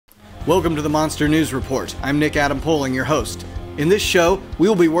Welcome to the Monster News Report. I'm Nick Adam Poling, your host. In this show, we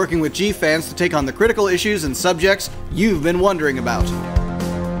will be working with G fans to take on the critical issues and subjects you've been wondering about.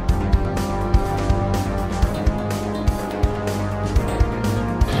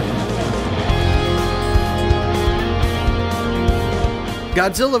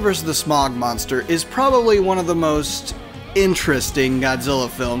 Godzilla vs. the Smog Monster is probably one of the most interesting Godzilla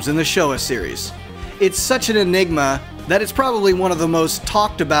films in the Showa series. It's such an enigma that it's probably one of the most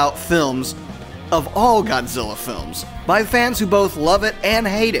talked about films of all Godzilla films, by fans who both love it and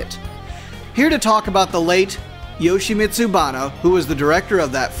hate it. Here to talk about the late Yoshimitsu Banno, who was the director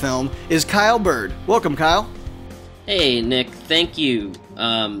of that film, is Kyle Byrd. Welcome, Kyle. Hey, Nick. Thank you.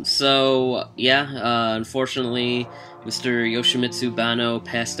 Unfortunately, Mr. Yoshimitsu Banno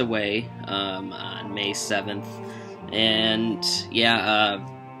passed away on May 7th. And,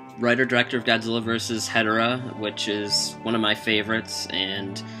 writer-director of Godzilla vs. Hedorah, which is one of my favorites,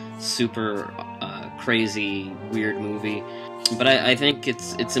 and super crazy, weird movie. But I think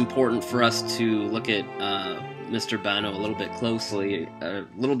it's important for us to look at Mr. Banno a little bit closely, a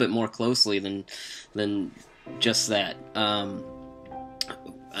little bit more closely than just that.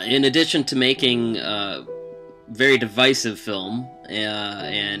 In addition to making a very divisive film,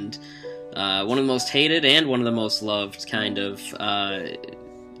 and one of the most hated and one of the most loved, kind of,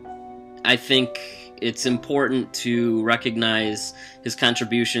 I think it's important to recognize his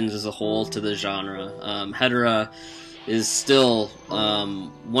contributions as a whole to the genre. Hedorah is still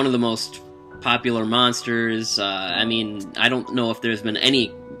one of the most popular monsters. I mean, I don't know if there's been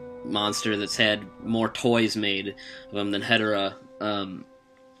any monster that's had more toys made of him than Hedorah. I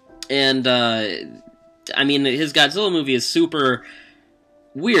mean, his Godzilla movie is super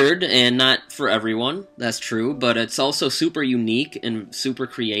weird and not for everyone, that's true, but it's also super unique and super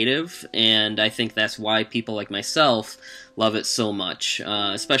creative, and I think that's why people like myself love it so much,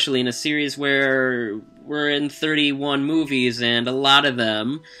 especially in a series where we're in 31 movies, and a lot of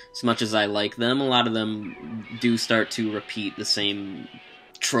them, as much as I like them, a lot of them do start to repeat the same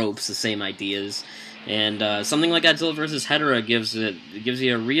tropes, the same ideas, and something like Godzilla vs. Hedorah gives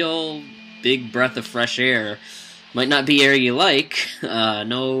you a real big breath of fresh air. Might not be air you like,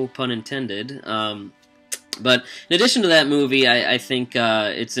 no pun intended, but in addition to that movie, I think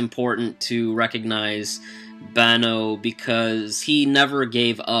it's important to recognize Banno because he never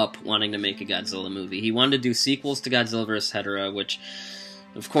gave up wanting to make a Godzilla movie. He wanted to do sequels to Godzilla vs. Hedorah, which,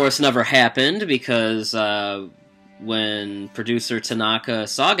 of course, never happened because when producer Tanaka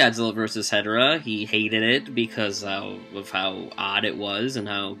saw Godzilla vs. Hedorah, he hated it because of how odd it was and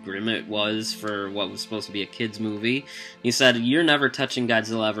how grim it was for what was supposed to be a kid's movie. He said, "You're never touching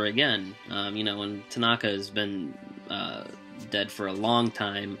Godzilla ever again." And Tanaka has been dead for a long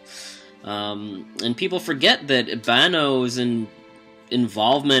time. And people forget that Banno's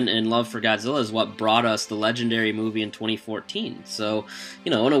involvement and love for Godzilla is what brought us the legendary movie in 2014. So,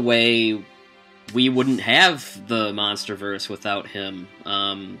 in a way, we wouldn't have the MonsterVerse without him.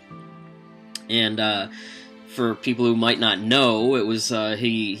 For people who might not know, it was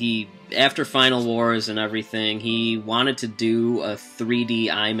he after Final Wars and everything, he wanted to do a 3D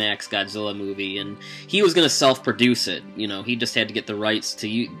IMAX Godzilla movie, and he was going to self-produce it. He just had to get the rights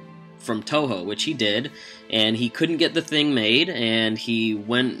from Toho, which he did, and he couldn't get the thing made, and he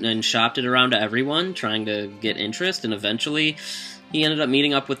went and shopped it around to everyone, trying to get interest, and eventually he ended up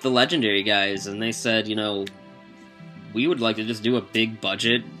meeting up with the Legendary guys, and they said, we would like to just do a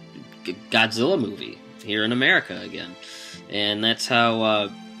big-budget Godzilla movie here in America again. And that's how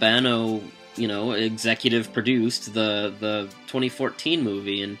Banno, executive produced the 2014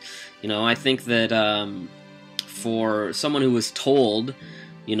 movie. And, I think that for someone who was told,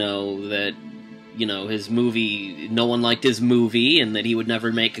 that, his movie, no one liked his movie, and that he would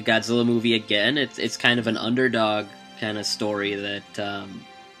never make a Godzilla movie again, it's kind of an underdog kind of story that,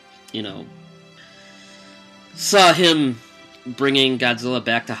 saw him bringing Godzilla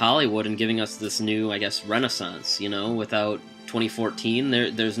back to Hollywood and giving us this new, I guess, renaissance. Without 2014,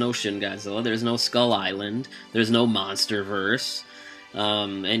 there's no Shin Godzilla, there's no Skull Island, there's no MonsterVerse,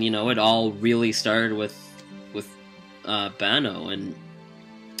 and it all really started with Banno. And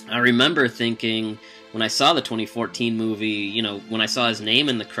I remember thinking, when I saw the 2014 movie, when I saw his name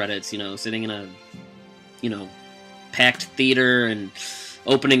in the credits, sitting in a, packed theater and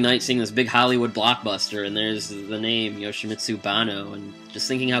opening night seeing this big Hollywood blockbuster, and there's the name Yoshimitsu Banno, and just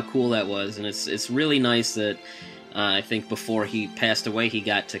thinking how cool that was. And it's really nice that I think before he passed away, he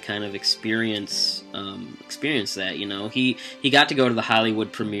got to kind of experience that. He got to go to the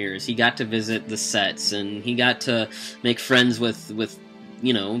Hollywood premieres, he got to visit the sets, and he got to make friends with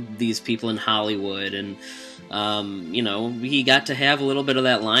these people in Hollywood, and he got to have a little bit of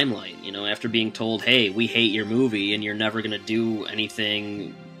that limelight. know, after being told, hey, we hate your movie and you're never going to do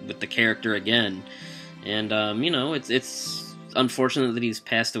anything with the character again. And, you know, it's unfortunate that he's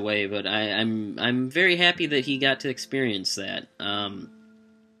passed away, but I'm very happy that he got to experience that.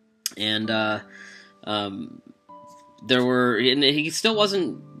 And he still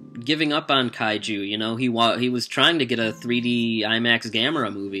wasn't giving up on kaiju, you know. He was trying to get a 3D IMAX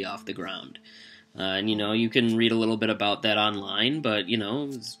Gamera movie off the ground. And, you know, you can read a little bit about that online, but, you know,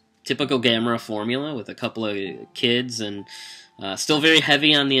 it's typical Gamera formula with a couple of kids and still very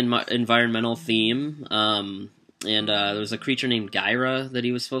heavy on the environmental theme. And there was a creature named Gyra that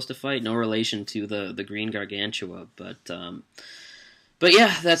he was supposed to fight, no relation to the Green Gargantua, but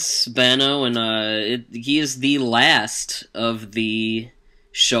yeah, that's Banno, and he is the last of the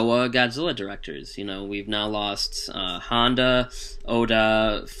Showa Godzilla directors. You know, we've now lost Honda,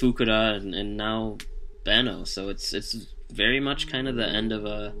 Oda, Fukuda, and now Banno. So it's very much kind of the end of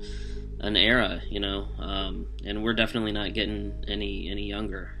an era, you know. And we're definitely not getting any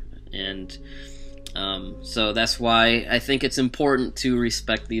younger. And so that's why I think it's important to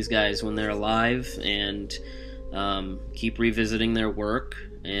respect these guys when they're alive and keep revisiting their work.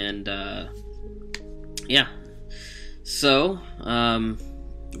 And yeah. So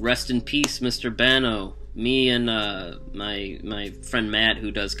rest in peace, Mr. Banno. Me and my friend Matt,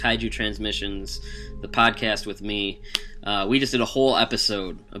 who does Kaiju Transmissions, the podcast with me, we just did a whole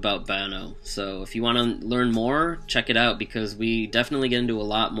episode about Banno. So if you want to learn more, check it out, because we definitely get into a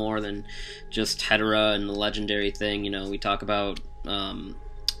lot more than just Hedorah and the legendary thing. You know, we talk about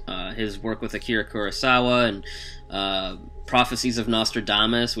his work with Akira Kurosawa and Prophecies of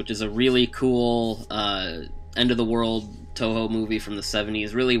Nostradamus, which is a really cool end-of-the-world Toho movie from the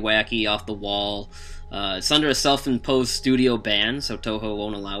 70s. Really wacky, off the wall. It's under a self-imposed studio ban, so Toho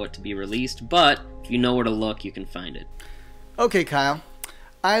won't allow it to be released, but if you know where to look, you can find it. Okay, Kyle.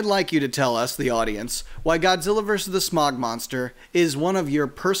 I'd like you to tell us, the audience, why Godzilla vs. the Smog Monster is one of your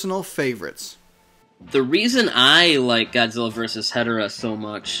personal favorites. The reason I like Godzilla vs. Hedorah so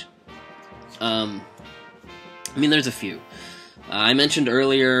much, I mean, there's a few. I mentioned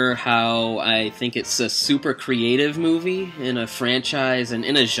earlier how I think it's a super creative movie in a franchise and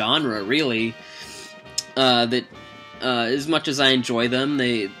in a genre, really, that as much as I enjoy them,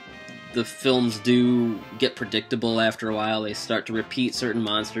 the films do get predictable after a while. They start to repeat certain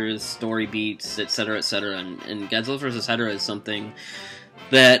monsters, story beats, etc., etc. And Godzilla vs. Hedorah is something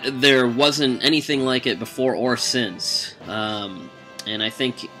that there wasn't anything like it before or since. And I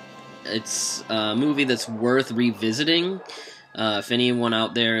think it's a movie that's worth revisiting. If anyone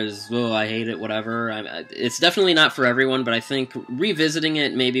out there is, oh, I hate it, whatever, it's definitely not for everyone, but I think revisiting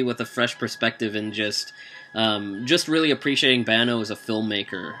it maybe with a fresh perspective and just really appreciating Banno as a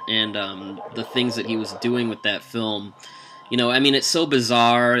filmmaker and the things that he was doing with that film. You know, I mean, it's so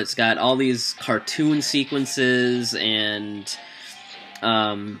bizarre. It's got all these cartoon sequences, and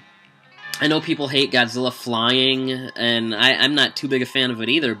I know people hate Godzilla flying, and I'm not too big a fan of it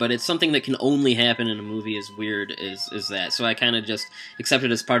either, but it's something that can only happen in a movie as weird as that. So I kind of just accept it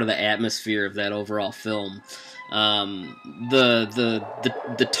as part of the atmosphere of that overall film. The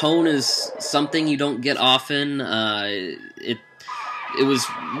tone is something you don't get often. It was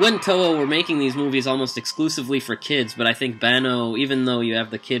when Toho were making these movies almost exclusively for kids, but I think Banno, even though you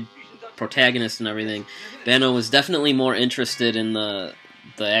have the kid protagonist and everything, Banno was definitely more interested in the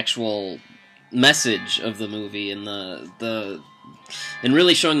actual message of the movie and and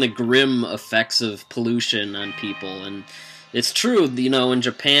really showing the grim effects of pollution on people. And it's true, you know, in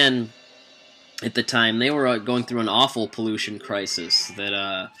Japan at the time, they were going through an awful pollution crisis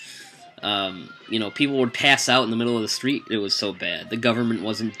that, you know, people would pass out in the middle of the street. It was so bad. The government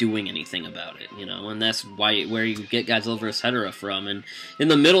wasn't doing anything about it, you know, and that's where you get Godzilla vs. Hedorah from. And in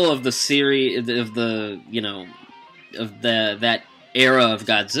the middle of the series, of that era of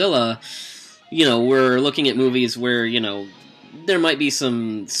Godzilla, you know, we're looking at movies where, you know, there might be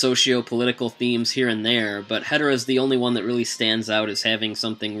some socio-political themes here and there, but Hedorah is the only one that really stands out as having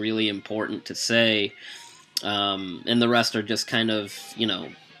something really important to say, and the rest are just kind of, you know,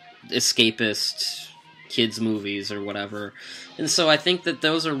 escapist kids' movies or whatever. And so I think that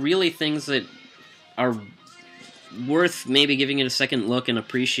those are really things that are worth maybe giving it a second look and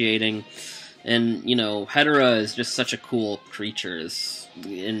appreciating. And, you know, Hedorah is just such a cool creature,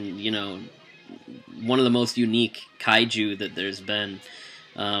 and, you know, one of the most unique kaiju that there's been.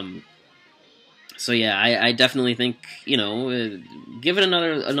 So yeah, I definitely think, you know, give it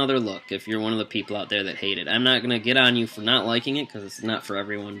another look if you're one of the people out there that hate it. I'm not going to get on you for not liking it, because it's not for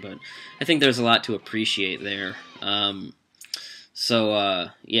everyone, but I think there's a lot to appreciate there.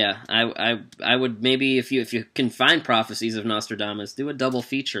 So yeah, I would maybe if you can find Prophecies of Nostradamus, do a double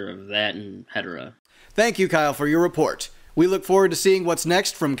feature of that and Hedera. Thank you, Kyle, for your report. We look forward to seeing what's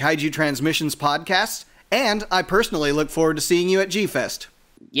next from Kaiju Transmissions podcast, and I personally look forward to seeing you at G-Fest.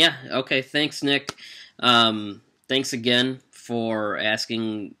 Yeah, okay, thanks, Nick. Thanks again for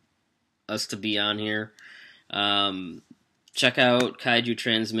asking us to be on here. Check out Kaiju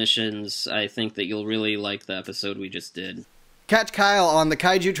Transmissions. I think that you'll really like the episode we just did. Catch Kyle on the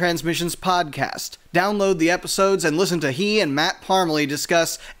Kaiju Transmissions podcast. Download the episodes and listen to he and Matt Parmalee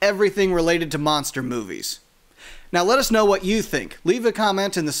discuss everything related to monster movies. Now let us know what you think. Leave a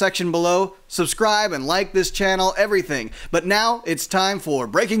comment in the section below, subscribe and like this channel, everything. But now it's time for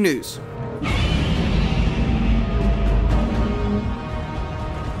breaking news.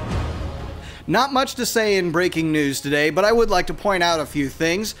 Not much to say in breaking news today, but I would like to point out a few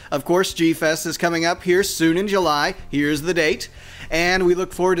things. Of course, G-Fest is coming up here soon in July. Here's the date. And we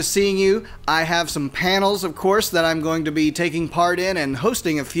look forward to seeing you. I have some panels, of course, that I'm going to be taking part in and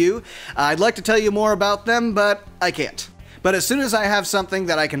hosting a few. I'd like to tell you more about them, but I can't. But as soon as I have something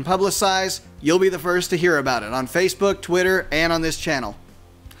that I can publicize, you'll be the first to hear about it on Facebook, Twitter, and on this channel.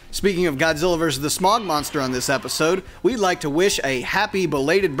 Speaking of Godzilla vs. the Smog Monster on this episode, we'd like to wish a happy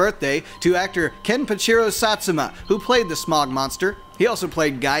belated birthday to actor Kenpachiro Satsuma, who played the Smog Monster. He also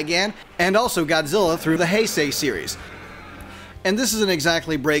played Gigan, and also Godzilla through the Heisei series. And this isn't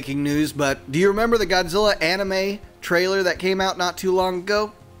exactly breaking news, but do you remember the Godzilla anime trailer that came out not too long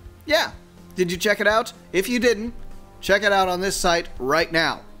ago? Yeah. Did you check it out? If you didn't, check it out on this site right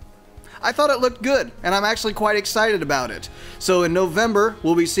now. I thought it looked good, and I'm actually quite excited about it. So in November,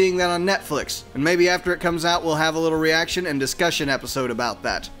 we'll be seeing that on Netflix, and maybe after it comes out, we'll have a little reaction and discussion episode about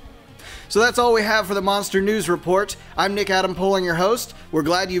that. So that's all we have for the Monster News Report. I'm Nick Adam Poling, your host. We're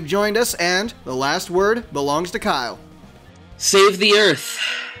glad you've joined us, and the last word belongs to Kyle. Save the Earth.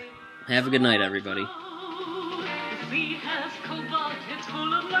 Have a good night, everybody. The sea has cobalt, it's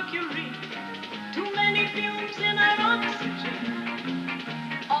full of mercury. Too many fumes in our oxygen.